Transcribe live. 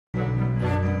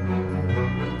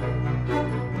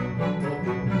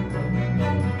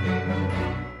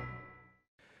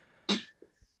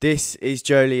This is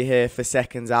Joe Leigh here for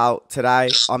Seconds Out. Today,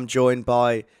 I'm joined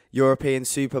by European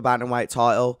super-bantamweight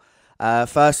title.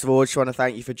 First of all, I just want to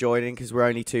thank you for joining because we're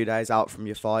only 2 days out from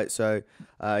your fight. So,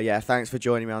 yeah, thanks for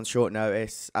joining me on short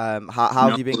notice. How No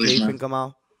have you been worries, keeping, man.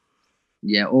 Gamal?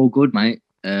 Yeah, all good, mate.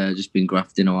 Just been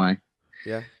grafting away,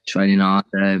 Yeah. training hard.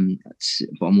 But I'm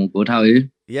all good. How are you?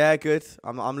 Yeah, good.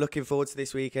 I'm looking forward to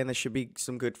this weekend. There should be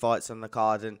some good fights on the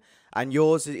card, and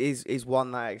yours is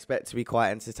one that I expect to be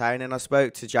quite entertaining. I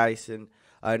spoke to Jason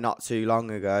not too long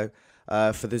ago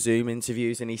for the Zoom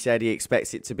interviews, and he said he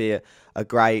expects it to be a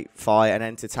great fight, an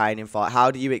entertaining fight.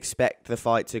 How do you expect the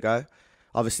fight to go?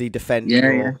 Obviously, defending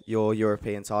Yeah, yeah, your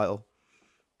European title.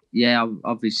 yeah. I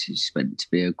obviously expect it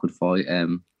to be a good fight.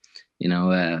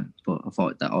 But I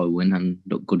thought that I win and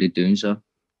look good at doing so.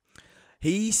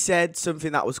 He said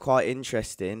something that was quite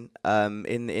interesting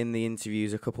in the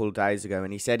interviews a couple of days ago,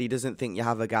 and he said he doesn't think you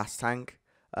have a gas tank.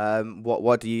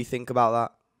 What do you think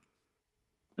about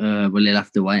Well, he'll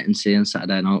have to wait and see on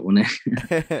Saturday night, won't he?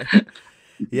 that?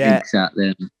 If he Yeah. thinks that,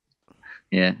 then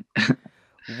yeah,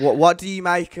 What do you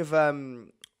make of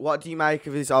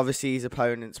his obviously his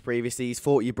opponents previously? He's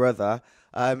fought your brother.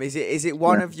 Is it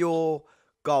one yeah, of your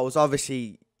goals?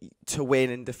 Obviously, to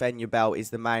win and defend your belt is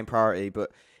the main priority,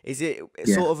 but is it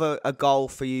yeah. sort of a goal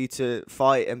for you to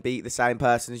fight and beat the same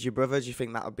person as your brother? Do you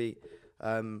think that would be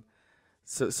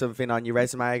something on your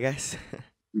resume, I guess?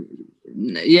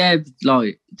 Yeah,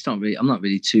 like it's not really. I'm not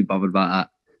really too bothered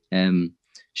about that.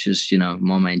 It's just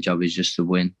my main job is just to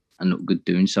win and look good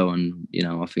doing so, and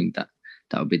I think that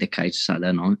would be the case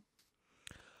Saturday night.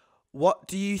 What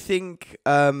do you think?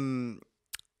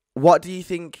 What do you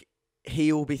think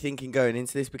he will be thinking going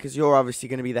into this? Because you're obviously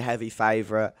going to be the heavy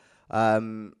favourite.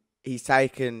 He's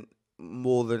taken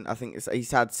more than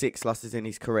he's had 6 losses in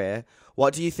his career.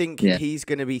 What do you think Yeah. he's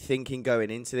going to be thinking going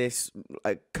into this,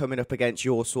 like coming up against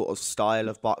your sort of style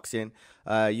of boxing?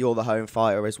 You're the home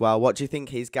fighter as well. What do you think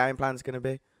his game plan's going to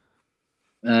be?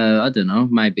 I don't know.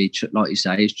 Maybe like you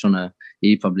say, he's trying to.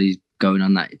 He probably going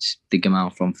on that. It's the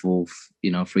Gamal from 3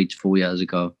 to 4 years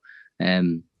ago.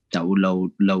 That will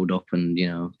load up and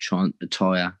try and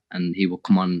tire, and he will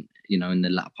come on. In the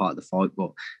latter part of the fight,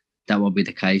 but that will be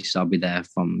the case. I'll be there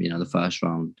from the first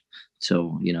round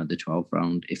till the 12th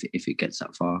round if it gets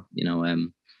that far.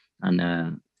 And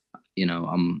I'm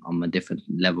a different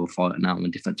level fighter now. I'm a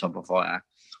different type of fighter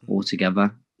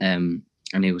altogether. And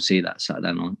he will see that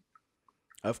Saturday night.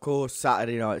 Of course,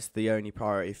 Saturday night's the only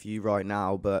priority for you right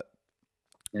now. But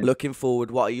Yeah. looking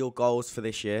forward, what are your goals for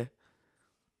this year?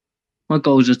 My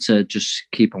goals are to just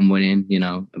keep on winning,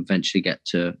 eventually get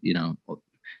to,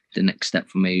 the next step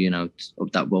for me, up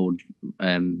that world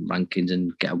rankings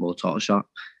and get a world title shot.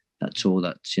 That's all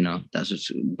that's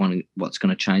just what's going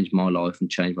to change my life and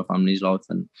change my family's life.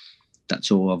 And that's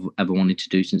all I've ever wanted to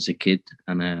do since a kid.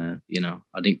 And, I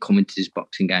didn't come into this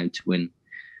boxing game to win.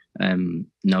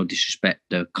 No disrespect,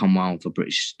 the Commonwealth, a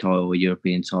British title, a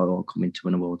European title, coming to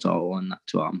win a world title. And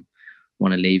that's what I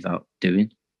want to leave out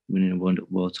doing, winning a world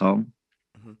title.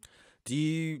 Mhm. Do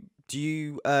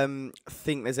you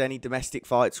think there's any domestic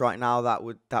fights right now that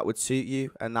would suit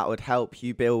you and that would help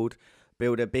you build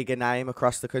a bigger name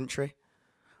across the country?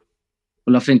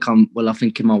 Well, I think I'm. Well, I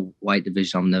think in my weight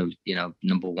division, I'm the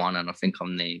number one, and I think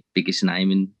I'm the biggest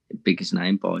name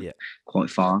by Yeah. quite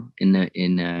far my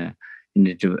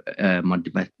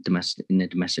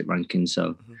domestic ranking.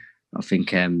 So Mhm. I think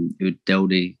there'd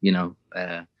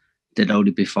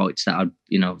only be fights that I'd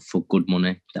for good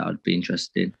money that I'd be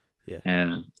interested Yeah.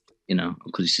 in.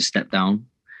 Because it's a step down.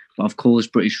 But of course,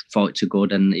 British fights are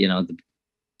good, and they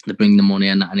bring the money,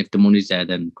 and if the money's there,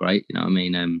 then great. You know what I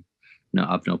mean?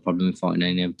 I have no problem with fighting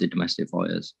any of the domestic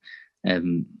fighters. But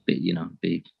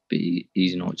be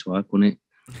easy night to work, wouldn't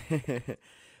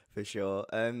For sure.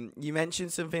 You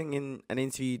mentioned something in an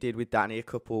interview you did with Danny a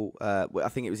couple. I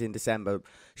think it was in December,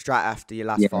 straight after your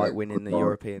last it? Yeah, fight, winning the yeah,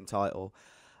 European title.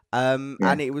 yeah,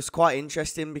 And it was quite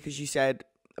interesting because you said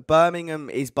Birmingham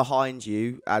is behind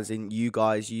you, as in you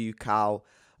guys, you, Cal,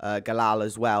 Galal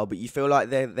as well. But you feel like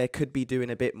they could be doing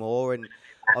a bit more. And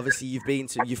obviously,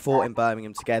 you fought in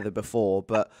Birmingham together before.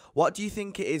 But what do you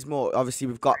think it is more? Obviously,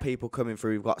 we've got people coming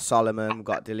through. We've got Solomon, we've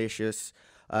got Delicious,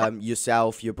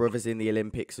 yourself, your brother's in the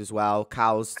Olympics as well.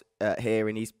 Cal's here,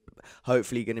 and he's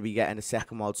hopefully going to be getting a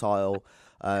second world title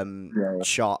yeah.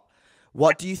 shot.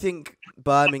 What do you think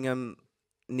Birmingham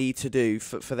need to do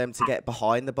for them to get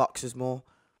behind the boxers more?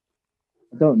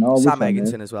 I don't know. I Sam wish I knew.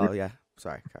 Egginson as well, yeah.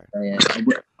 Sorry, Karen. Yeah,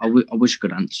 I wish I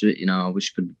could answer it. I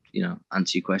wish I could,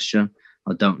 answer your question.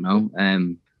 I don't know.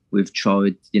 We've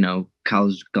tried.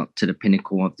 Cal's got to the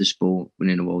pinnacle of the sport,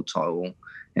 winning a world title.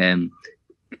 Um,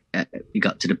 he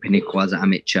got to the pinnacle as an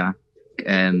amateur,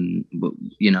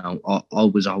 I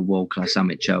was a world-class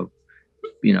amateur,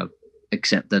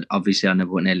 except that obviously I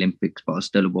never won the Olympics, but I was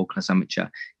still a world-class amateur.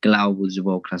 Gamal was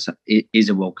is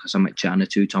a world-class amateur and a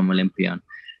two-time Olympian.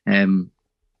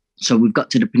 So we've got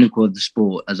to the pinnacle of the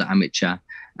sport as an amateur,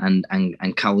 and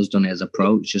Cal's done it as a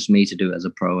pro. It's just me to do it as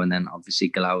a pro, and then obviously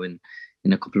Gamal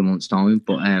in a couple of months' time.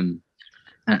 But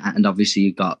and obviously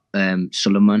you got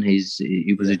Sullivan.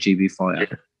 He was a GB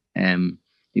fighter.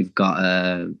 You've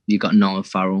got Noah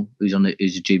Farrell, who's a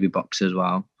GB boxer as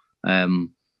well.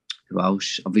 Who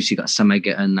else? Obviously, you got Sam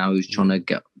Egerton now, who's trying to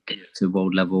get to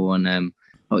world level, and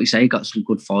like you say, you got some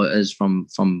good fighters from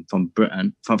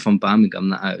Britain, from Birmingham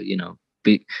that are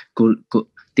big, good,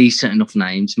 decent enough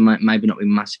names. Maybe not with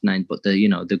massive names, but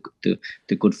the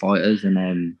good fighters,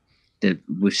 and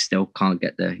we still can't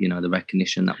get the the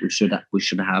recognition that we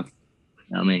should have.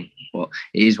 You know what I mean, but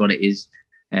it is what it is.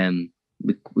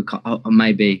 We can't,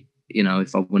 maybe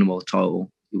if I win a world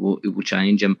title, it will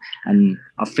change. And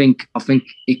I think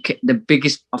the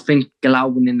biggest, I think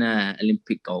Gamal winning the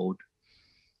Olympic gold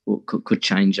could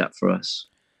change that for us.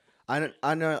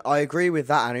 I know, I agree with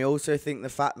that, and I also think the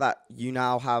fact that you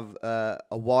now have a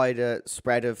wider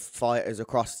spread of fighters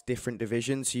across different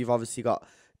divisions. So you've obviously got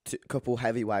a couple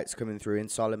heavyweights coming through in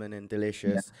Solomon and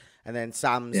Delicious, and then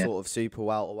Sam's sort of super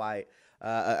welterweight,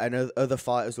 and other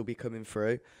fighters will be coming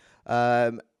through.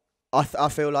 I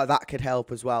feel like that could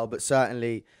help as well, but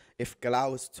certainly if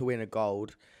Gamal was to win a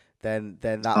gold, then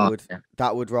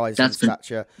that would rise in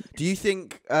stature. Do you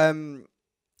think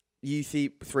you see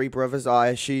three brothers? I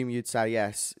assume you'd say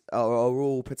yes. Are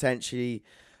all potentially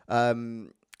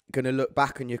going to look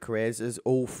back on your careers as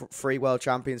all three world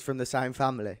champions from the same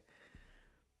family?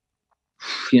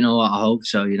 I hope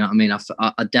so. You know what I mean? I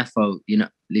defo.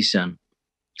 Listen.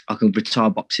 I can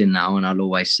retire boxing now, and I'll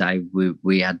always say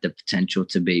we had the potential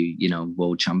to be,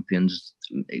 world champions.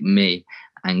 Me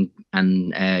and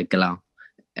Gamal,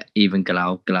 even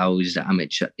Gamal is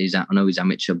amateur. I know he's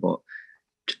amateur, but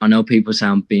I know people say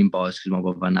I'm being biased because my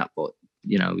brother and that, but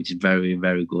he's very,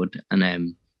 very good,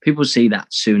 and people see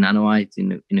that soon anyway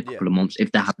in a couple of months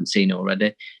if they haven't seen it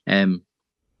already. I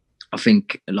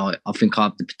think I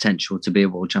have the potential to be a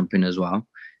world champion as well.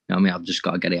 I mean, I've just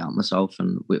got to get it out myself,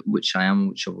 and which I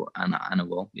am, and I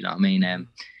will. You know what I mean?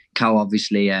 Cal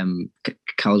obviously,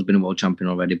 Cal's been a world champion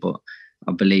already, but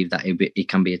I believe that he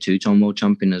can be a two-time world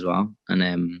champion as well.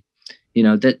 And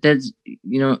there's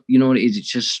what it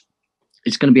is.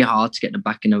 It's going to be hard to get the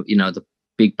backing of the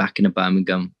big backing of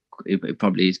Birmingham. It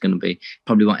probably is going to be,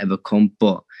 probably won't ever come.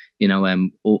 But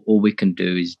all we can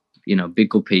do is be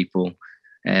good people,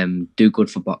 do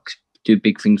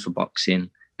big things for boxing.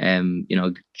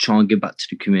 Try and give back to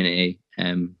the community,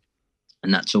 and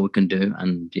that's all we can do.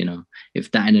 And if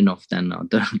that ain't enough, then I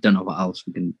don't know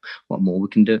what more we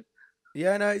can do.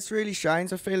 Yeah, no, it's really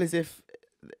strange. I feel as if,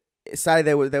 say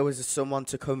there was someone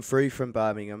to come through from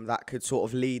Birmingham that could sort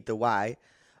of lead the way.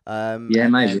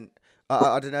 Maybe.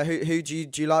 I don't know. Who do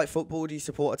you like football? Do you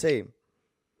support a team?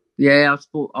 Yeah,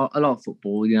 I like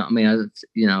football. You know what I mean?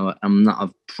 I'm not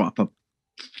a proper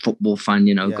football fan,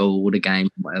 go all the game,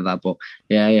 whatever. But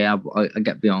I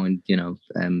get behind,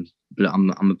 I'm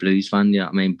a Blues fan, you know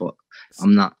what I mean? But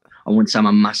I'm not. I wouldn't say I'm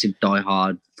a massive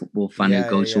die-hard football fan who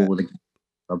goes to all the games.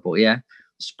 But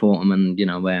support them, and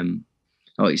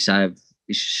like you say,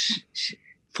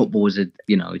 football is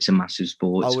it's a massive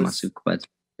sport. It's a massive competition.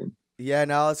 Yeah,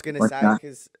 no, I was gonna say,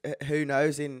 because who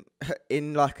knows, in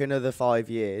like another 5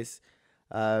 years,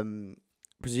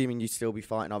 presuming you still be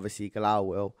fighting, obviously Gamal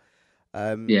will.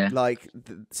 Like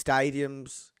the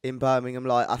stadiums in Birmingham,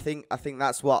 like I think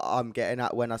that's what I'm getting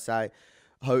at when I say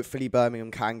hopefully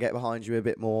Birmingham can get behind you a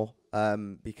bit more,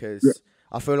 because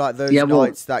I feel like those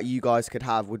nights that you guys could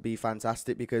have would be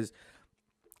fantastic, because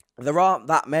there aren't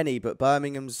that many, but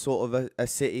Birmingham's sort of a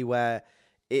city where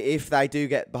if they do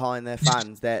get behind their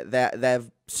fans, they're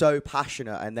so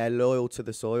passionate and they're loyal to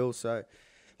the soil. So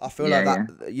I feel like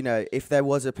that, if there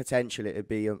was a potential, it'd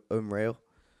be unreal.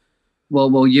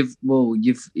 Well, you've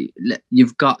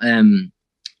got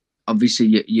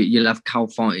obviously you'll have Cal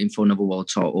fighting for another world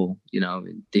title,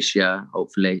 this year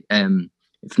hopefully.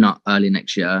 If not early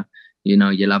next year,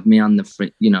 you'll have me on the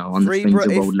fringe of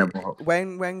world level.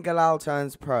 When Gamal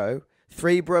turns pro,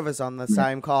 three brothers on the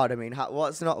same card. I mean,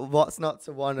 what's not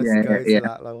to want us to go to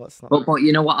that? Like, what's not? But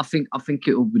you know what? I think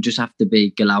it would just have to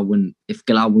be Gamal if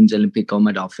Gamal wins Olympic gold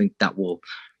medal, I think that will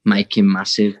make him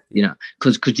massive.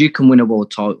 Because you can win a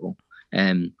world title.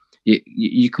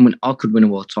 You can win. I could win a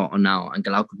world title now, and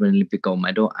Gamal could win an Olympic gold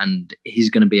medal, and he's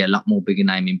going to be a lot more bigger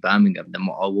name in Birmingham than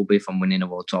what I will be if I'm winning a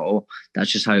world title.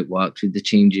 That's just how it works with the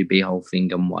Team GB whole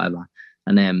thing and whatever.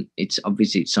 And it's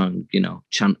obviously it's on,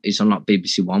 it's on like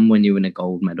BBC One when you win a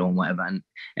gold medal and whatever, and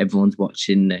everyone's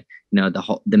watching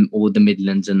all the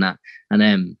Midlands and that.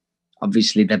 And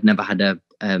obviously they've never had a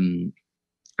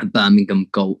Birmingham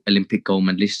Olympic gold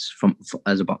medalist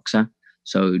as a boxer,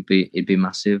 so it'd be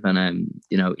massive. And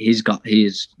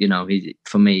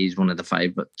for me, he's one of the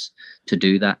favourites to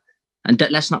do that. And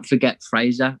let's not forget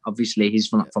Fraser. Obviously, he's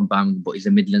from Birmingham, but he's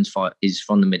a Midlands fight. He's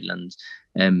from the Midlands.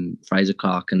 Fraser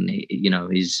Clark, and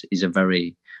he's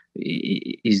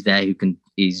there who can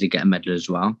easily get a medal as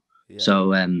well. Yeah.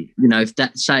 So if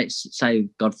that say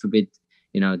God forbid,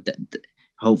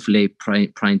 hopefully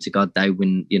praying to God they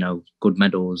win, good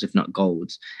medals, if not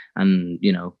golds, and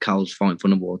Cal's fighting for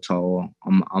the world title.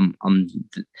 I'm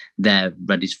there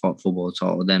ready to fight for world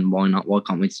title. Then why not? Why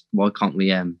can't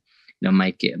we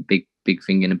make it a big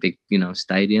thing in a big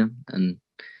stadium and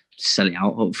sell it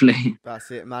out? Hopefully,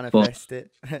 that's it. Manifest it.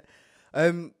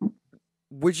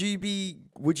 Would you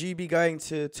be going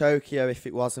to Tokyo if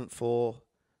it wasn't for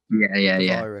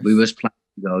virus? We was planning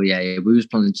to go. We was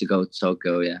planning to go to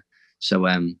Tokyo. Yeah. So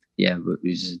we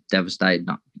was devastated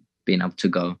not being able to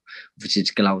go. Which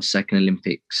is Galal's second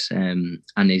Olympics, and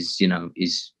is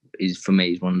for me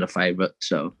he's one of the favourites.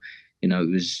 So it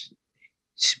was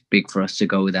big for us to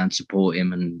go there and support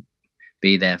him and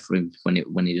be there for him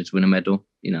when he does win a medal.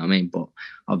 You know what I mean? But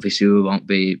obviously we won't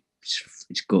be.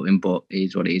 It's gutting, but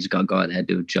he's what he is. Got to go out there,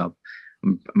 do a job,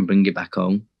 and bring it back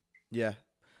home. Yeah.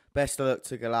 Best of luck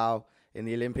to Galal in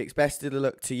the Olympics. Best of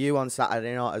luck to you on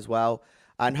Saturday night as well.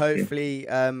 And hopefully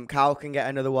Cal can get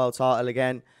another world title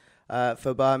again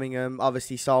for Birmingham.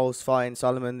 Obviously, Sol's fighting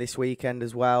Solomon this weekend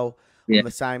as well on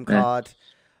the same card.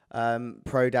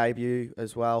 Pro debut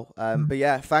as well. But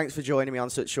yeah, thanks for joining me on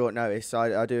such short notice.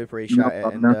 I do appreciate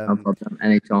it. No problem.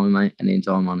 Anytime, mate.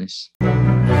 Anytime, honest.